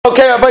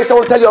Okay, Rabbi, so I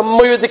want to tell you a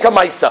moyodika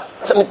maisa.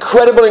 It's an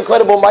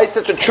incredible maisa.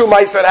 It's a true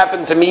maisa that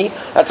happened to me.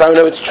 That's how I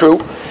know it's true.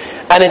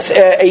 And it's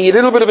a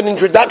little bit of an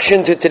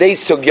introduction to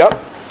today's sugya.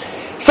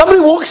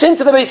 Somebody walks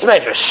into the Beis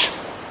Medrash.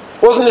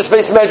 It wasn't this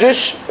Beis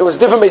Medrash. It was a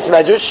different Beis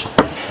Medrash.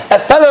 A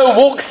fellow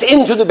walks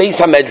into the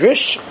Beis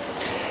Medrash,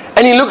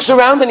 and he looks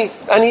around and he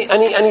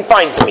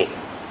finds me.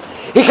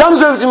 He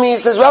comes over to me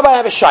and says, Rabbi, I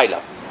have a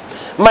shaila.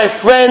 My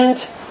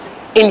friend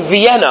in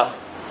Vienna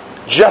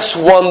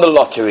just won the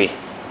lottery.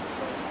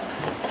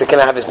 So can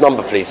I have his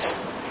number, please?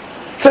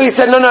 So he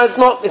said, no, it's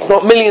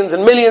not millions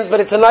and millions, but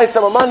it's a nice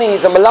sum of money.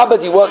 He's a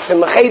malabad, he works in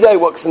Mecheda, he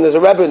works in, there's a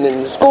rebbe in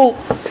the school.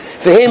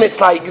 For him, it's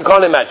like, you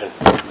can't imagine.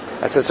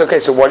 I said, okay,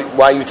 so why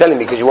are you telling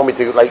me? Because you want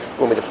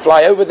me to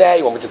fly over there,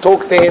 you want me to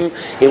talk to him,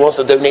 he wants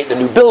to donate the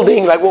new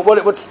building,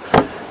 what's...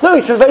 No,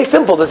 he says, very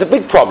simple, there's a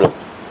big problem.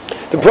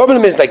 The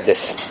problem is like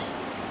this.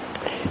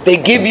 They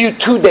give you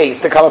 2 days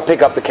to come and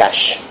pick up the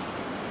cash.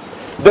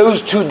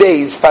 Those 2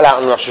 days fell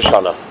out on Rosh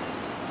Hashanah.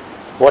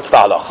 What's the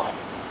halacha?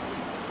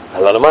 It's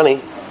a lot of money.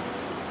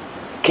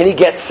 Can he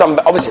get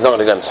somebody? Obviously he's not going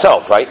to go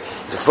himself, right?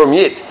 He's a Frum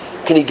Yid.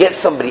 Can he get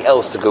somebody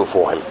else to go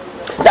for him?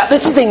 Now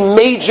this is a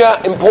major,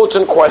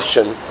 important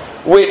question,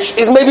 which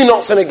is maybe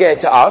not so negay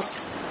to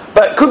us,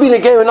 but could be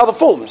negay in other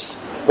forms,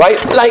 right?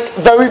 Like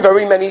very,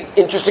 very many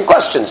interesting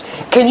questions.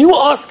 Can you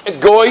ask a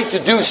goy to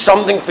do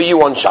something for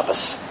you on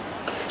Shabbos?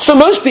 So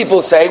most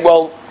people say,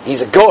 well,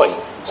 he's a goy,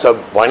 so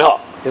why not?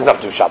 He doesn't have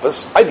to do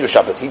Shabbos. I do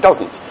Shabbos. He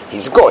doesn't.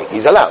 He's a goy.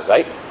 He's allowed,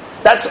 right?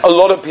 That's a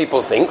lot of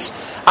people thinks.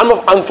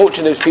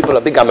 Unfortunately, those people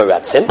are big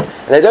Amiratzim,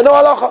 and they don't know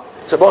halacha.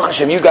 So Baruch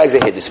Hashem, you guys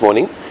are here this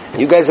morning, and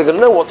you guys are going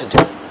to know what to do.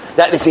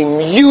 That is a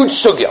huge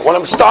sugya. What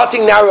I'm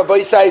starting now, Rabbi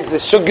Isai, is the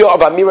sugya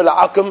of Amira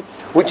La'akum,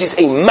 which is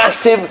a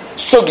massive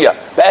sugya.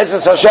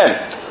 Be'ezus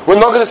Hashem. We're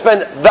not going to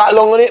spend that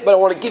long on it, but I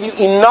want to give you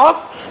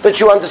enough that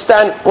you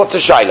understand what's a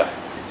shaila.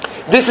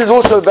 This is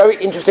also a very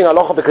interesting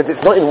halacha because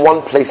it's not in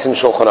one place in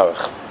Shulchan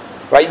Aruch.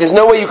 Right? There's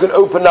no way you can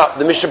open up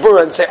the Mishnah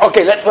Berurah and say,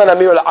 okay, let's learn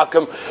Amira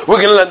La'akum, we're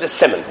going to learn the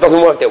Simon. It doesn't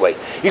work that way.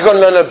 You're going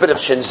to learn a bit of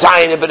Shin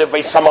Zayin, a bit of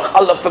Reish Samach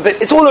Aleph, a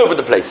bit. It's all over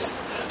the place.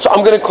 So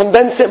I'm going to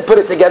condense it and put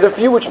it together for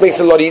you, which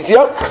makes it a lot easier.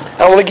 And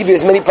I want to give you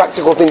as many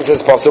practical things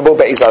as possible,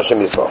 Be'ez Hashem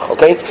Yisrach,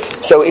 okay?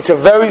 So it's a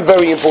very,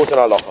 very important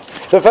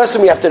halacha. The first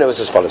thing we have to know is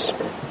as follows.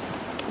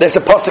 There's a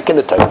pasuk in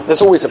the Torah.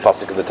 There's always a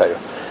pasuk in the Torah.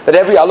 But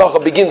every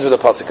halacha begins with a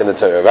pasuk in the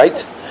Torah,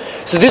 right?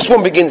 So this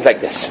one begins like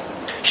this.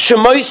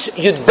 Shemois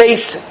Yud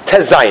Beis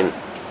Tezayin.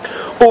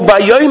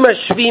 Ubayoyim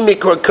hashvi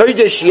mikra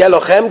kodesh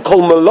yelochem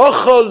kol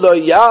malacha lo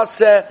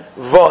yaseh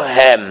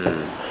vohem.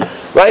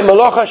 Right,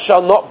 malacha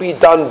shall not be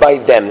done by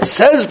them.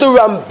 Says the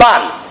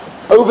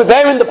Ramban over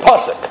there in the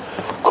pasuk,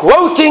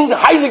 quoting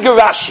Heilige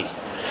Rashi.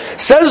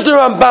 Says the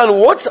Ramban,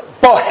 what's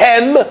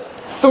bohem?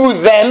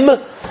 Through them.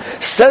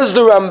 Says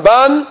the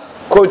Ramban,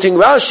 quoting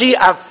Rashi,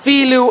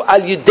 afilu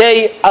al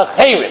yudei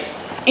acherim,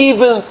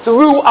 even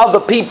through other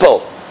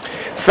people.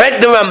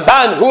 Fred the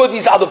Ramban, who are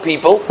these other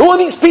people? Who are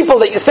these people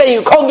that you're saying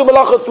you can't do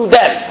malacha through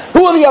them?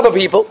 Who are the other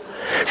people?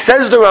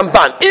 Says the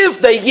Ramban, if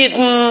they're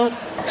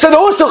Yidden, so they're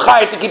also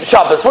chayav to keep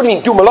Shabbos. What do you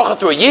mean, do malacha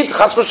through a Yid?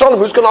 Chas v'shalom,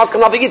 who's going to ask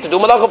another Yid to do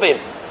malacha for him?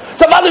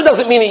 So Mother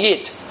doesn't mean a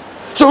Yid.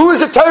 So who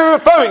is the Torah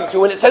referring to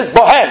when it says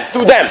bohem,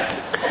 through them?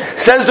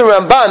 Says the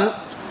Ramban,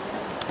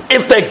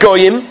 if they're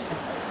goyim,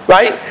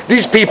 right,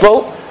 these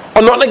people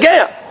are not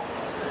negaya.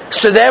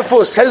 So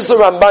therefore, says the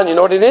Ramban, you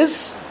know what it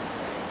is?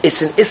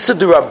 It's an Issa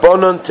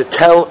D'Rabbanan to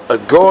tell a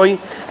goy,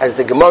 as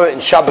the Gemara in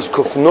Shabbos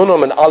Kuf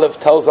Nunam and Aleph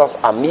tells us,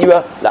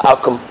 Amira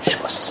La'akum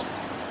Shvas.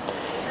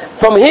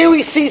 From here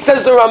we see,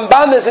 says the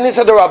Ramban, there's an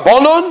Issa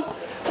D'Rabbanan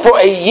for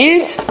a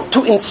Yid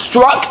to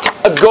instruct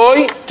a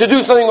goy to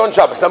do something on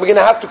Shabbos. Now we're going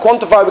to have to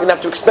quantify, we're going to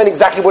have to explain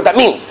exactly what that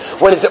means.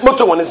 When is it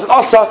mutter? When is it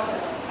asa?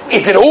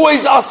 Is it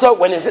always asa?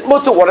 When is it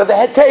mutter? What are the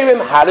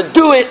heterim? How to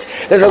do it?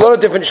 There's a lot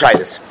of different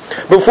shaylas.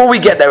 Before we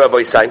get there, Rabbi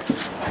Isai,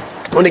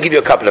 I want to give you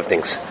a couple of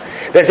things.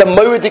 There's a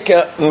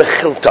Moradika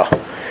Mechilta.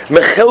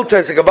 Mechilta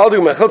is a Gavaldik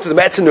Mechilta. The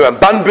Metzin, the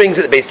Ramban brings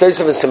it. The Beis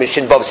Yosef and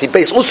Samishin Vavsi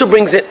Beis also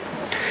brings it.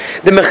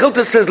 The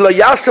Mechilta says, Lo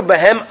yasa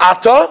behem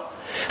ata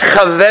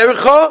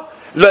chavercha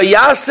lo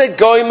yasa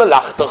goy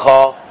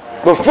melachtacha.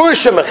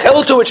 Mefurish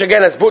Mechilta, which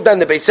again has brought down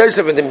the Beis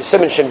Yosef and the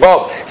Samishin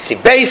Vavsi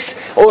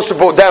Beis, also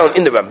brought down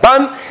in the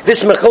Ramban.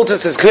 This Mechilta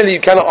says clearly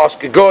you cannot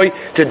ask a goy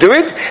to do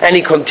it. And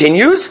he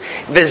continues,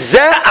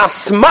 V'zeh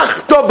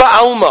asmachta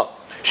ba'alma.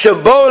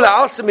 Amira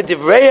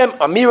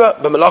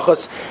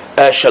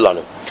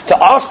shalanu.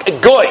 To ask a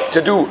goy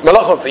to do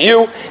malacha for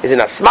you is an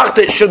asmachta,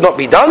 it should not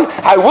be done.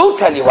 I will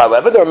tell you,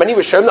 however, there are many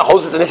Rishonim that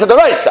holds it an Issa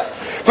D'Oraisa.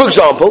 For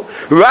example,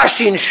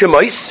 Rashi in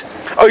Shemois,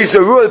 or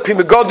Yizarul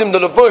Primagodim the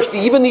Levush,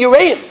 even the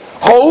Uraim,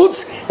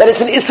 holds that it's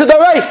an Issa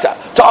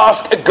D'Oraisa to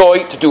ask a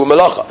goy to do a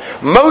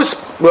malacha. Most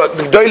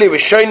G'dolei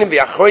Rishonim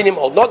v'Achronim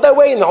hold not that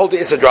way, and they hold the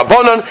Issa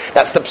D'Rabbanan.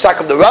 That's the psak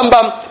of the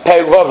Rambam,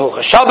 Perek Vav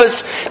Hilchos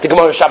Shabbos, the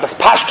Gemara Shabbos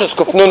Pashtus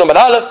Kuf Nun Amud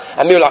Aleph,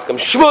 Amir La'akum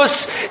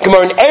Shvus,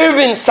 Gemara in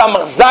Eruvin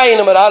Samach Zayin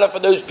Amud Aleph for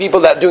those people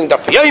that are doing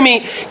Daf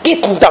Yomi,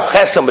 Gittin Daf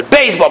Chesam with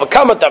Beis, Baba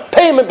Kama Daf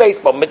Pei with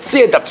Beis, Baba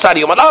Mitzir Daf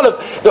Sadi Amud Aleph,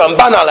 the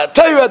Ramban Ala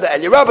Torah, the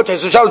Eli Rabba,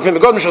 Tosfos Shabbos Pim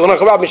Begodim Shulchan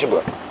Aruch Rab Mishnah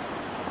Berurah.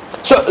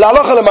 So,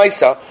 la'alocha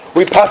l'maisa,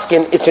 we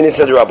paskin, it's an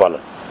Issa D'Rabbanan.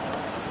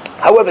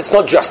 However, it's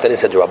not just an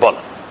Issa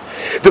D'Rabbanan.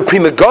 The Pri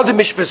Megadim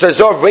Mishpah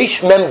Zazor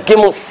Reish Mem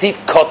Gimel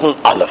Sif Cotton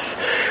Aleph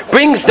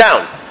brings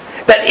down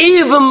that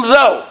even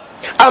though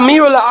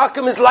Amira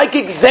la'akim is like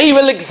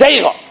Gzeira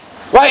l'Gzeira,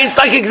 right? It's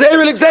like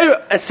Gzeira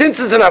l'Gzeira, and since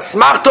it's an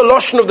Asmachta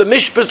Loshen of the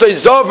Mishpah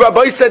Zazor,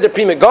 Rabbi said the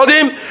Pri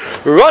Megadim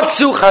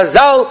Ratzu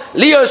Chazal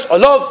Lios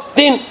Olov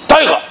Din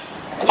Torah.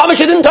 It's Mamish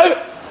Din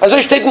Torah, as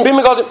I stated in Pri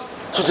Megadim.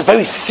 So it's a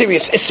very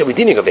serious issue we're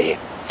dealing over here.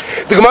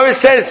 The Gemara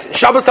says,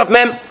 Shabbos Taf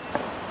Mem,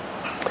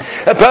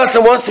 a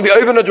person wants to be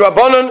over the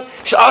Rabbanon,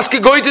 should ask a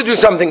goy to do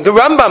something. The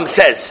Rambam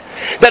says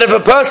that if a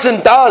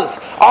person does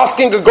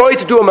asking a goy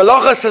to do a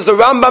malacha, says the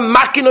Rambam,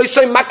 makin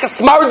oisoi makas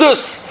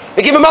mardus,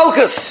 they give him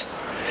malchus.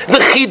 The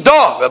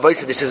Chidah, Rabbi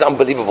said this is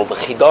unbelievable. The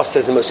Chidah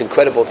says the most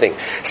incredible thing.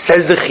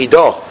 Says the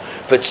Chidah,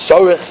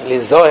 v'tzorech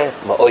lizoeh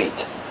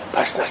ma'oid. A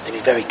person has to be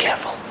very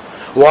careful.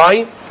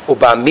 Why?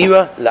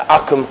 U'ba'amira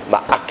la'akum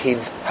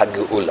ma'akiv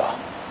ha'ge'ula.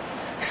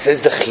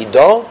 Says the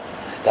Chidah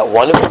that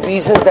one of the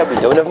reasons that we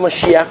don't have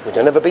Mashiach, we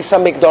don't have a Beis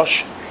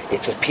HaMikdash,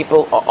 it's that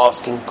people are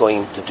asking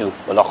going to do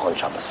Malacha on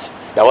Shabbos.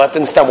 Now we'll have to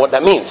understand what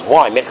that means.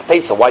 Why?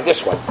 Mechatesa, why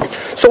this one?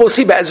 So we'll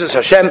see Be'ezus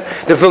Hashem,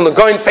 the Vilna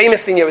Gaon,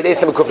 famously in Yeridei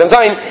Sema Kuf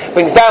Zayin,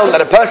 brings down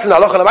that a person,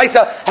 Halacha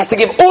L'Maisa, has to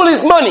give all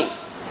his money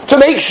to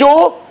make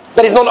sure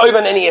that he's not over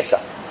in any Issa.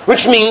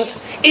 Which means,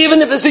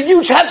 even if there's a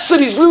huge hefsed,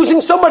 he's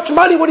losing so much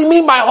money. What do you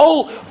mean? My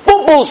whole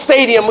football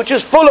stadium, which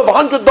is full of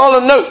 $100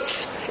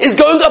 notes, is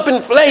going up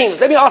in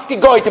flames. Let me ask a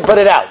guy to put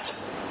it out.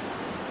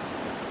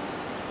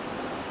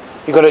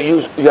 You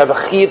have a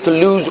chiyuv to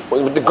lose.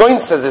 The Goin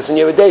says this in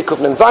Yeridei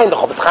Kufnan Zayin. The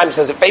Chofetz Chaim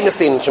says it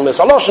famously in Shemus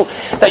Haloshen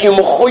that you're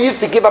mechuyev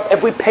to give up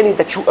every penny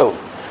that you own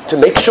to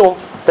make sure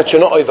that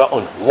you're not over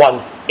on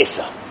one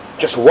Issa,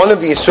 just one of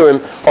the Isurim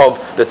of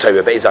the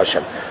Torah. Be'ez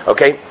Hashem.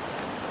 Okay.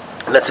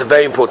 And that's a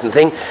very important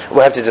thing.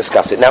 We'll have to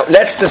discuss it. Now,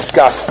 let's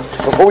discuss,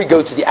 before we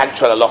go to the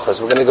actual halachas,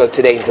 we're going to go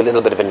today into a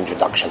little bit of an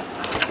introduction.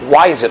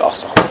 Why is it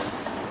also?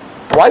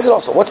 Why is it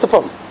also? What's the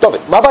problem? David,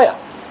 Mabaya.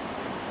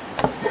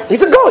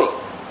 He's a goy.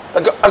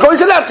 A goy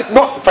is allowed to,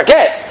 not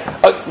forget,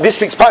 this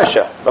week's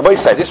Parsha. Rabbi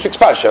said, this week's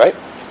Parsha, right?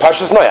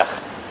 Parsha's Noach.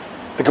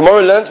 The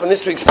Gemara learns from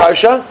this week's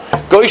Parsha,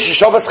 goy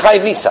sheshavas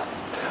chayiv misa.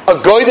 A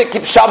goy that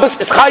keeps Shabbos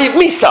is chayiv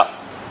misa.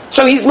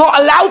 So he's not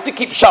allowed to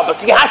keep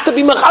Shabbos. He has to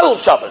be mechalel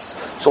Shabbos.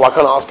 So why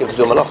can't I ask him to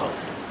do a malacha?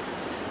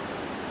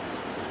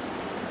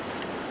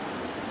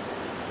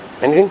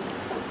 Anything?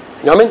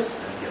 You know what I mean?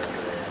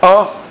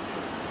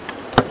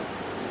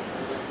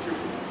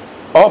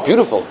 Oh,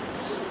 beautiful.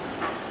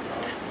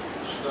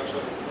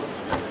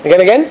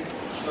 Again?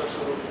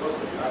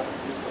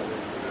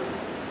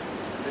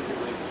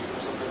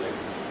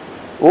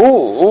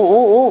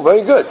 Ooh,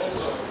 very good.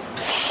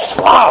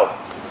 Wow,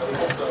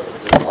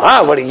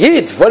 what a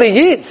yid. By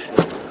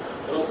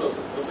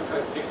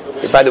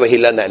the way, he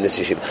learned that in this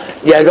yeshiva.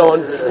 Yeah, go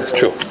on. It's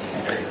true.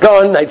 Go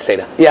on, I'd say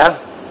that. Yeah.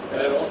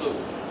 And it also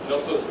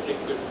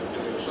takes it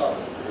from the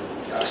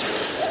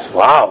Shabbos.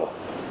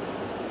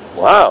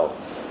 Wow.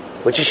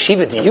 Which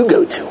yeshiva do you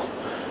go to?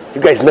 You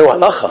guys know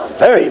halacha.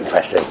 Very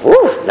impressive.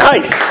 Woo,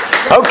 nice.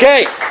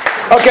 Okay,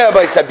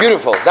 everybody said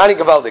beautiful. Dani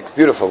Gavaldik.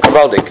 Beautiful.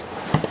 Gavaldik.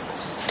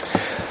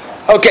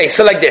 Okay,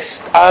 so like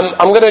this. I'm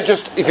going to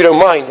just, if you don't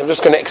mind, I'm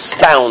just going to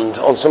expound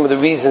on some of the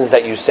reasons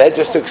that you said,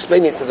 just to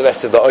explain it to the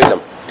rest of the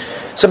oidam.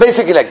 So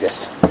basically like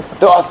this.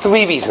 There are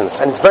three reasons,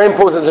 and it's very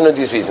important to know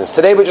these reasons.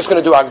 Today we're just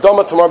going to do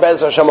Akdama, tomorrow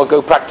Be'ez Hashem will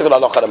go practical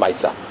halacha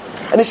d'maisa.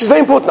 And this is very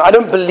important. I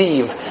don't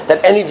believe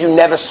that any of you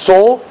never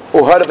saw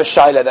or heard of a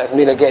shaila that's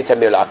mina get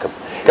Amir Lakum.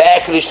 The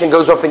air conditioning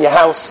goes off in your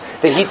house,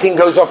 the heating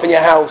goes off in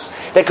your house.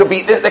 There could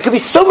be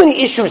so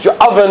many issues. Your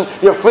oven,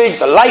 your fridge,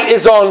 the light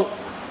is on.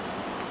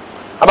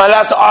 Am I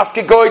allowed to ask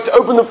a guy to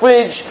open the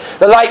fridge?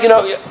 The light,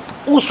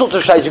 all sorts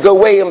of shaylas. You go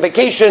away on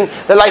vacation,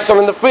 the light's on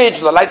in the fridge,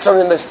 the light's on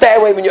in the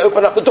stairway when you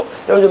open up the door.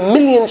 There are a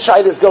million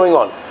shaylas going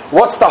on.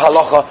 What's the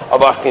halacha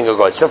of asking a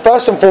guy? So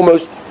first and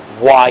foremost,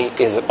 why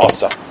is it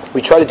asa?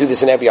 We try to do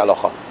this in every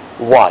halacha.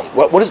 Why?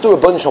 What does the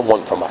Rebbeinu Shalom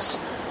want from us?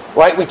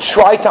 Right? We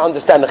try to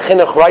understand. The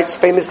Chinuch writes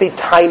famously,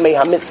 Taimei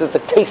HaMitzvahs, the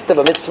taste of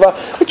a mitzvah.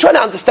 We try to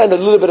understand a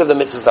little bit of the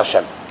mitzvahs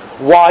Hashem.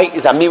 Why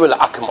is Amira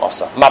la'akim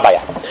asa?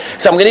 Mabaya.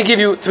 So I'm going to give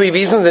you three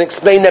reasons and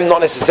explain them not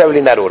necessarily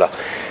in that order.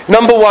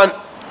 Number one,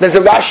 there's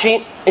a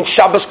Rashi in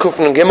Shabbos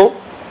Kufn and Gimel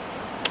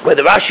where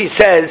the Rashi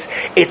says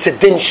it's a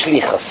din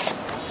shlichus.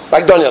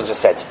 Like Daniel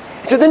just said.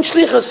 It's a din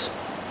shlichus.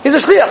 He's a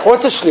shliach.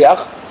 What's a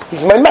shliach?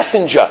 He's my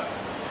messenger.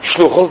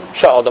 Shluchel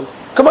sha'adam.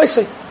 Come I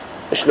say.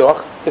 A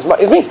shluach is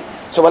me.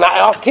 So when I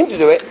ask him to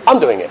do it, I'm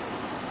doing it.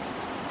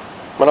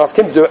 When I ask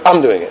him to do it,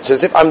 I'm doing it. So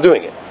as if I'm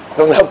doing it. It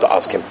doesn't help to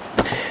ask him.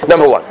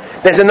 Number one.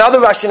 There's another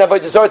Rashi in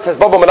Avodah Zarah,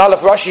 Tezbaba Manalef.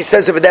 Rashi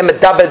says over there,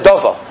 Medaber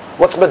Dova.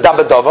 What's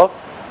Medaber Dova?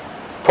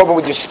 Problem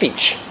with your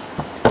speech.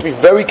 To be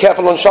very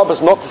careful on Shabbos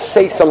not to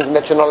say something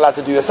that you're not allowed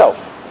to do yourself.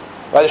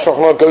 Right? The Shulchan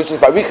Aruch goes to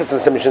by Rikas and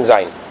Simishin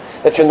Zayin.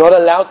 That you're not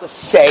allowed to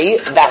say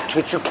that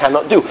which you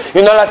cannot do.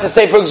 You're not allowed to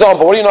say, for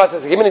example, what are you not allowed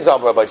to say? Give me an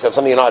example, Rabbi, of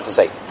something you're not allowed to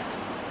say.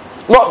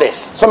 Not this,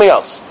 something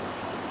else.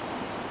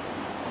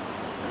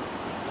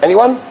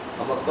 Anyone?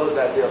 I'm going to close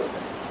that deal.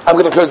 I'm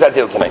going to close that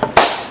deal tonight.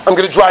 I'm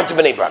going to drive to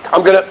Bnei Brak.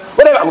 I'm going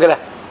to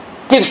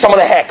give someone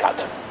a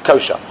haircut.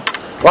 Kosher.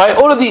 Right?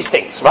 All of these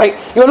things, right?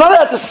 You're not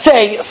allowed to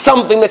say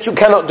something that you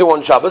cannot do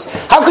on Shabbos.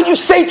 How could you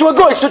say to a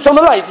goy, switch on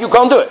the light, if you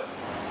can't do it?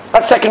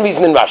 That's second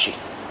reason in Rashi.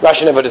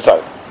 Rashi never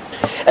decided.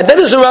 And then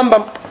there's the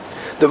Rambam.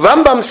 The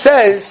Rambam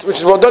says, which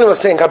is what Donny was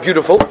saying, how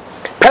beautiful,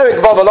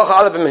 Perik Vav Halacha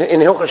Aleph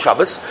in Hilchos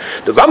Shabbos,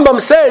 the Rambam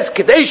says,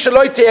 Kedei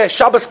sheloi te'eh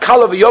Shabbos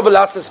kala v'yovel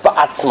ases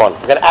ba'atzman.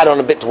 I'm going to add on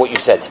a bit to what you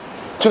said.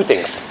 Two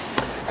things.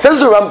 Says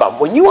the Rambam,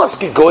 when you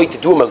ask a goy to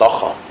do a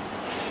malacha,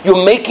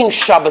 you're making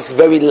Shabbos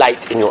very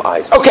light in your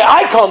eyes. Okay,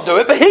 I can't do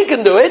it, but he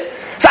can do it,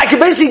 so I can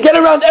basically get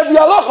around every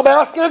halacha by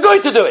asking a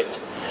goy to do it.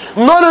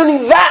 Not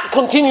only that,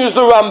 continues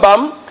the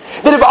Rambam,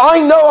 that if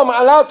I know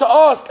I'm allowed to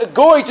ask a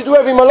goy to do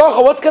every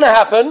malacha, what's going to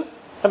happen?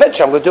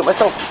 Eventually I'm going to do it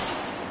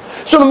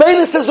myself. So the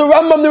Mela says the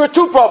Rambam, there are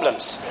two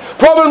problems.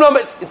 Problem number,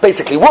 it's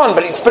basically one,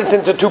 but it's split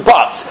into two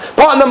parts.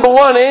 Part number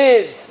one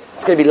is,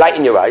 it's going to be light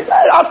in your eyes.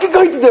 Ask a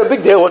guy to do a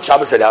big deal. What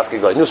Shabbos said, ask a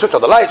guy. You switch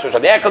on the lights, switch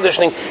on the air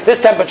conditioning, this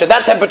temperature,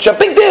 that temperature,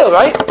 big deal,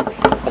 right?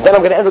 And then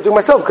I'm going to end up doing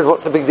myself, because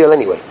what's the big deal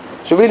anyway?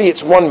 So really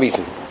it's one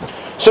reason.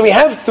 So we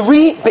have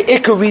three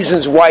be'ikah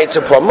reasons why it's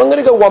a problem. I'm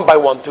going to go one by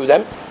one through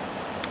them.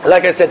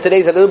 Like I said, today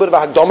is a little bit of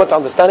a hagdama to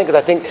understanding,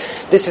 because I think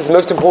this is the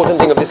most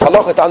important thing of this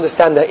halacha, to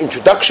understand the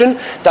introduction,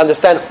 to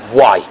understand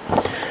why.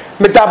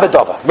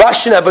 Medabedava.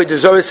 Rashi in Avodah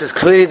Zarah says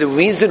clearly the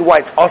reason why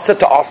it's also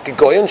to ask a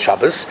goy on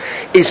Shabbos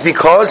is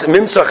because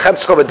Mimsa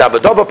Chebsko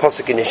Medabedava,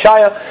 Pasuk in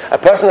Yeshaya, a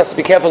person has to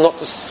be careful not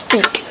to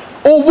speak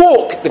or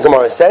walk, the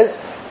Gemara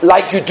says,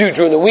 like you do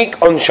during the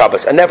week on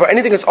Shabbos. And therefore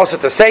anything is also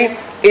to say,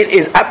 it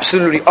is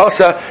absolutely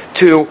also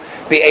to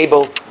be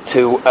able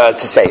to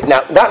say.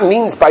 Now that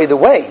means, by the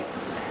way,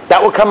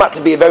 that will come out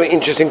to be a very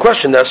interesting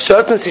question. There are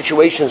certain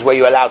situations where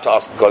you're allowed to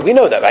ask a goy. We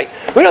know that, right?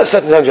 We know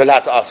certain times you're allowed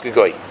to ask a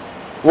goy.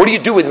 What do you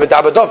do with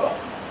Medabedava?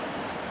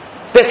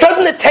 There's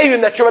certain Atayim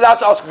that you're allowed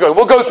to ask a goy.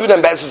 We'll go through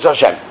them, Be'ezus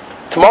Hashem.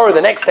 Tomorrow,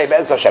 the next day,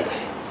 Be'ezus Hashem.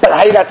 But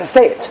how are you allowed to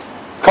say it?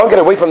 Can't get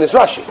away from this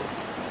Rashi.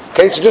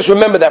 Okay, so just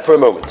remember that for a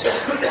moment.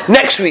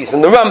 Next reason,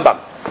 the Rambam.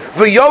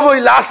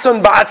 V'yovoi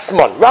lason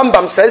ba'atzman.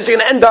 Rambam says you're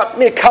going to end up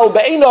kal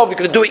be'enov, you're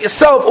going to do it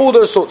yourself, all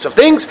those sorts of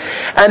things.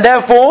 And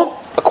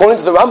therefore, according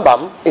to the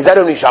Rambam, is that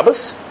only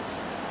Shabbos?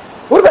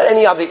 What about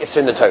any other Issa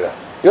in the Torah?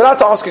 You're allowed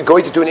to ask a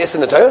goy to do an Issa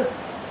in the Torah?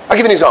 I'll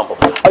give you an example.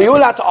 Are you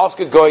allowed to ask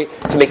a goy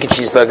to make a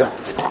cheeseburger?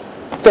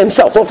 For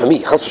himself, not for me,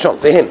 chas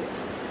v'shalom, for him.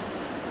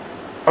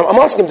 I'm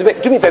asking him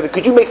to do me a favor,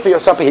 could you make for your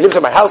supper? He lives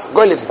in my house, a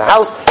goy lives in the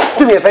house,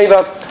 do me a favor,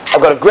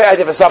 I've got a great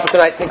idea for supper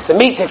tonight, take some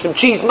meat, take some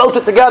cheese, melt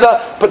it together,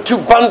 put 2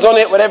 buns on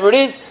it, whatever it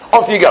is,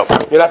 off you go.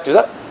 You'll have to do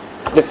that.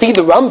 To feed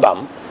the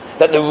Rambam,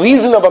 that the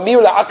reason of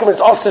Amira la'akam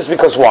is also is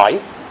because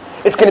why?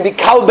 It's going to be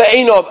kal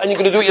be'enov, and you're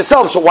going to do it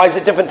yourself, so why is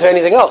it different to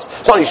anything else?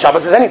 It's not only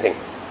Shabbos, it's anything.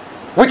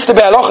 Which the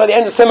Be'alocha at the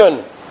end of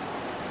Simon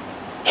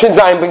Shin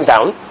Zayin brings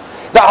down,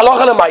 the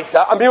halacha and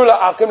ma'isa, Amira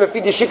la'akim, the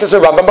feed the shittas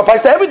of Rambam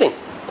applies to everything.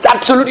 It's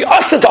absolutely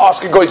awesome to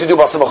ask a goy to do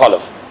basar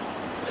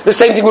v'chalav. The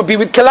same thing would be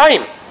with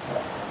kalayim.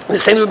 The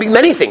same thing would be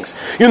many things.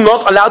 You're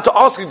not allowed to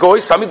ask a goy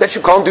something that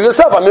you can't do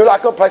yourself. Amira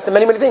la'akim applies to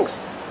many, many things.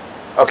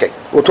 Okay,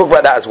 we'll talk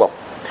about that as well.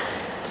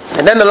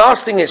 And then the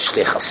last thing is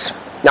shlichas.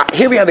 Now,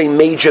 here we have a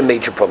major,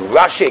 major problem.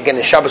 Rashi, again,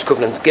 in Shabbos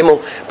Kufnan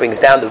Gimel, brings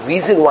down the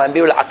reason why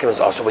Amira la'akim is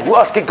also. When you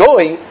ask a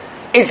goy,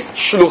 is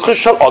shluchas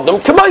shal adam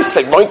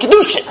k'maisek, moin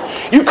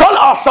kedushin. You can't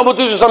ask someone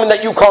to do something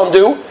that you can't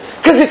do,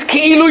 because it's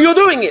ki'ilu you're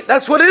doing it.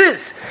 That's what it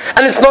is.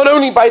 And it's not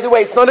only, by the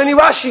way, it's not only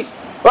Rashi.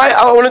 Right?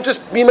 I want to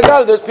just be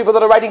megal, those people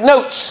that are writing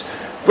notes.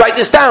 Write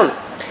this down.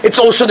 It's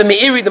also the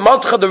Meiri, the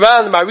Maltcha, the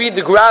Ran, the Mari,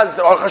 the Graz,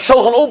 the Aruch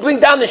HaShulchan, all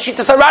bring down the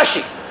Shittas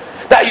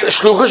HaRashi. That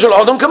shluchas shal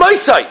adam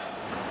k'maisek.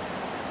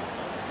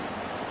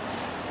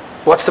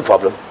 What's the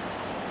problem?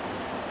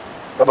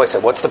 Rabbi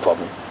said, what's the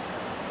problem?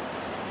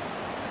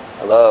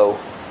 Hello?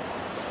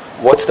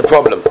 What's the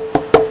problem?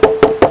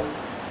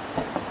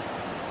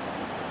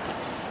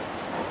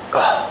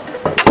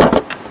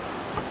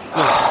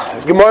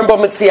 Gemara in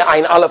Bava Metzia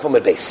Ein Aleph on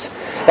the base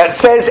that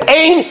says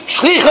Ein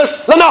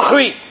Shlichus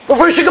L'Nachri.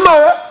 Before you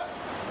Gemara,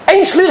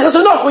 Ein Shlichus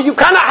L'Nachri. You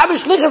cannot have a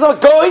Shlichus of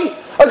a goy.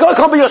 A goy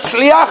can't be a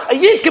shliach. A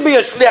yid can be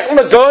a shliach.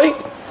 Not a goy.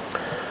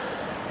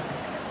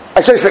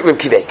 I say it's like Reb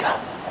Kiveka.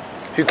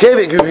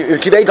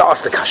 Reb Kiveka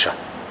asked the kasha.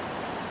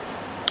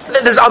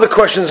 There's other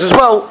questions as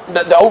well.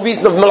 The whole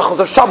reason of Melachos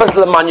of Shabbos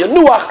Lemanya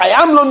Nuach. I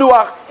am lo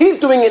Nuach. He's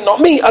doing it,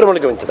 not me. I don't want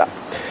to go into that.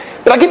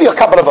 But I'll give you a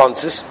couple of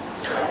answers.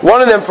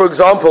 One of them, for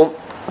example,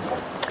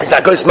 is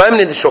that goes Maimon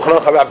in the Shulchan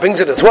Aruch brings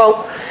it as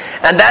well,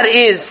 and that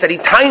is that he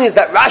tines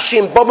that Rashi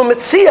in Bava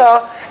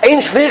Metzia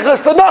Ein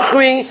Shlichus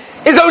L'Nachri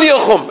is only a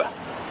chumrah.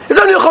 It's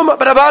only a chumrah,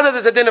 but Avada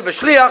there's a din of a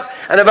shliach,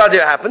 and Avada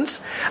it happens.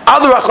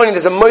 Other Achonim,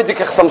 there's a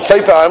Moedikach Sam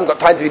Sofer. I haven't got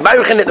time to be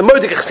Bayuch in it. The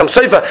Moedikach Sam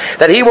Sofer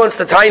that he wants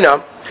to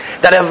taina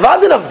that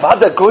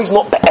Avada goes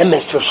not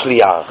be'emes for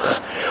shliach.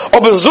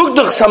 Or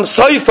bezugdach Sam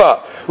Sofer,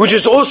 which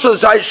is also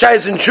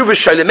Shayz and Shuvah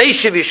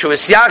Shalemeshiv, Yeshua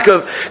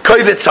Yaakov,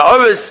 Kovet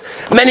Sa'oris,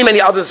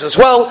 many others as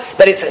well,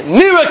 that it's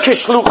Nira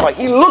Kishlucha.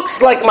 He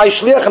looks like my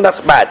shliach, and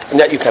that's bad, and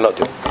that you cannot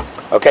do.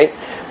 Okay?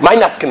 My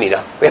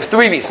nafkamina. We have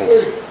 3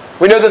 reasons.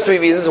 We know the three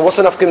reasons. What's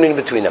the nafkamina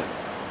between them?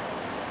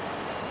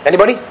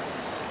 Anybody?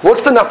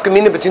 What's the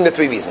nafkamina between the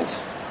three reasons?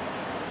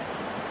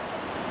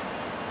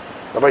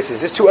 Nobody says,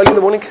 is this too early in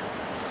the morning?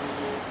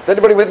 Is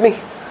anybody with me?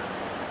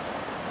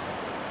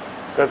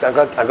 I've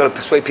got to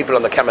persuade people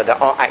on the camera there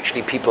are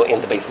actually people in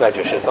the base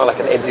medrash. It's not like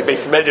an empty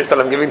base medrash that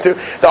I'm giving to.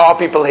 There are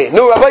people here.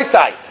 No, Rabbi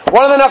Sai.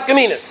 One of the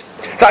nafkaminas.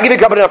 So I'll give you a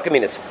couple of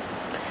nafkaminas.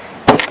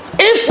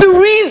 If the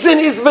reason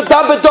is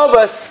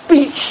v'dabedova,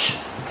 speech,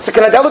 so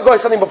can I tell the guy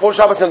something before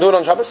Shabbos and do it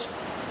on Shabbos?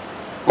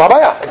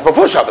 Mabaya, it's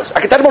before Shabbos.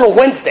 I can tell him on a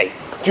Wednesday.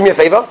 Do me a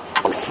favor.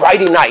 On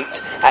Friday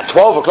night, at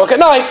 12 o'clock at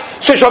night,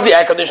 switch off the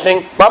air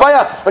conditioning.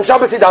 Mabaya. On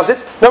Shabbos he does it.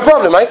 No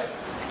problem, right?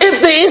 If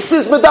the issa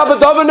is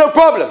medabedova, no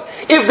problem.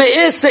 If the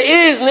issa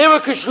is nira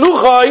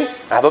kishluchai,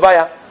 I have a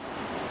baya.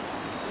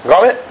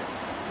 Got it?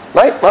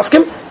 Right? Ask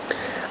him.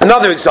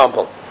 Another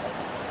example.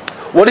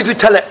 What if you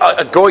tell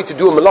a guy to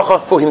do a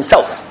malacha for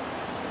himself?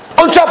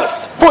 On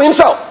Shabbos, for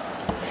himself.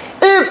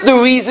 If the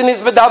reason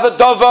is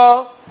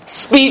medabedova,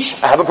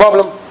 speech, I have a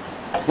problem.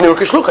 Nira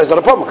kishluchai is not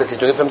a problem because he's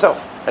doing it for himself.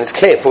 And it's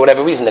clear for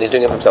whatever reason that he's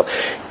doing it for himself.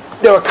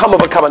 There are a couple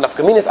of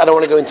nafkaminas. I don't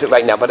want to go into it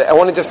right now, but I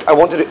wanted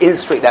to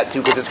illustrate that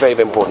too because it's very,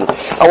 very important.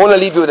 I want to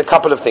leave you with a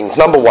couple of things.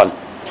 Number one,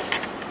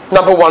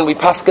 we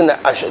paskin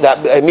that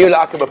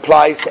Amira Akab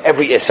applies to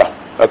every issa.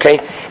 Okay,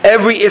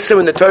 every issa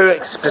in the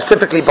Torah,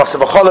 specifically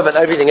basavacholav and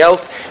everything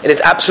else, it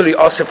is absolutely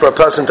awesome for a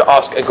person to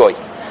ask a goy.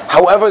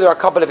 However, there are a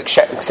couple of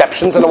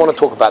exceptions, and I want to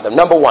talk about them.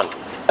 Number one,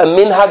 a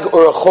minhag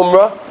or a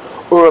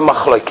chumrah or a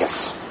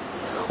machlokes.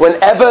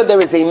 Whenever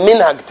there is a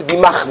minhag to be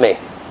machmeh,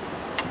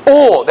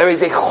 or there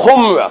is a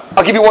chumrah.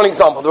 I'll give you one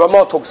example. The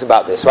Ramah talks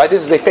about this, right?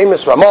 This is a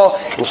famous Ramah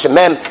in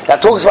Shemem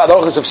that talks about the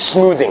halachas of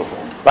smoothing,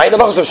 right? The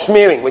halachas of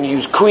smearing, when you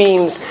use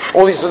creams,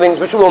 all these things,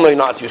 which we all know you're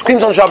not allowed to use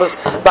creams on Shabbos,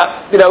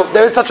 but,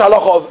 there is such a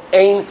halacha of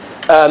ein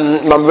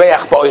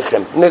mamreach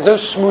ba'oichem. There's no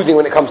smoothing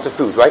when it comes to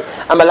food, right?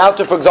 I'm allowed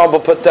to, for example,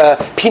 put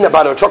peanut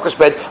butter or chocolate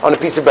spread on a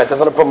piece of bread. There's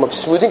not a problem of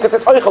smoothing because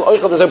it's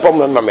oichel, there's no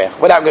problem with mamreach,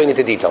 without going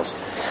into details.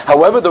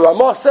 However, the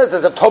Ramah says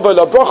there's a tova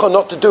la bracha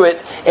not to do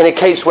it in a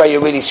case where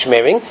you're really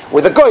smearing.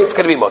 With a goy, it's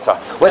going to be mutter.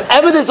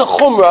 Whenever there's a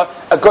chumrah,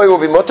 a goy will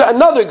be mutter.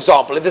 Another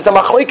example, if there's a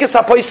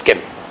machlokes hapoiskim,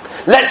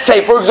 let's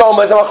say, for example,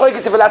 there's a machlokes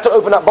if you're allowed to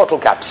open up bottle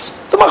caps.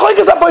 It's a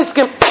machlokes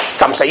hapoiskim.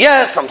 Some say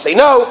yes, some say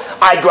no.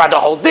 I'd rather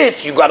hold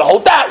this, you'd rather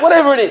hold that,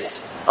 whatever it is.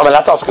 I'm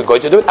allowed to ask a goy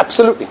to do it?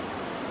 Absolutely.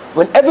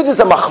 Whenever there's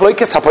a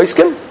machlokes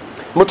hapoiskim,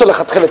 mutter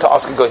lechatchila to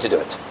ask a goy to do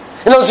it.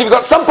 In other words, if you've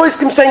got some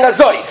poskim saying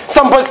azoi,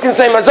 some poskim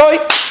saying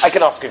azoi, I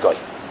can ask a goy.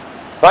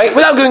 Right?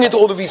 Without going into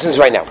all the reasons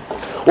right now.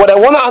 What I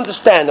want to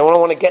understand, and what I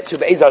want to get to,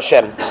 Be'ez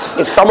Hashem,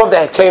 is some of the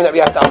heterim that we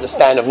have to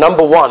understand of,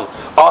 number one,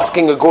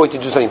 asking a goy to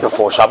do something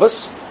before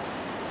Shabbos.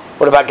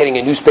 What about getting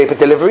a newspaper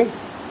delivery?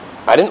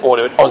 I didn't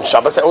order it on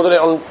Shabbos, I ordered it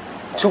on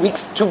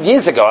 2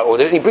 years ago I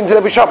ordered it, and he brings it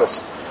every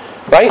Shabbos.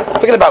 Right?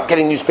 Forget about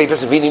getting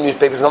newspapers and reading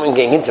newspapers, not even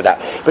getting into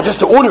that. But just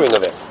the ordering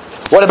of it.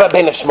 What about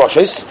Ben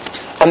Hashmoshes?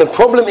 And the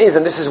problem is,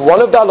 and this is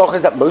one of the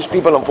halachas that most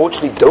people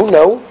unfortunately don't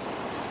know,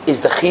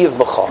 is the Chiyuv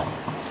B'cha.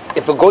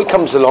 If a goy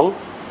comes along,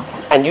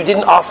 and you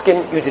didn't ask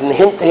him, you didn't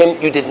hint to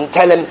him, you didn't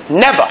tell him,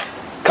 never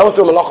comes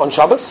to a malach on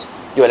Shabbos,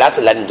 you're allowed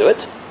to let him do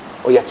it,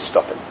 or you have to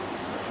stop him.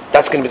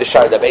 That's going to be the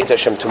shayla that Be'ez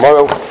Hashem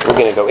tomorrow we're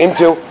going to go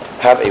into.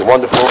 Have a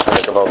wonderful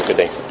and a good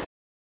day.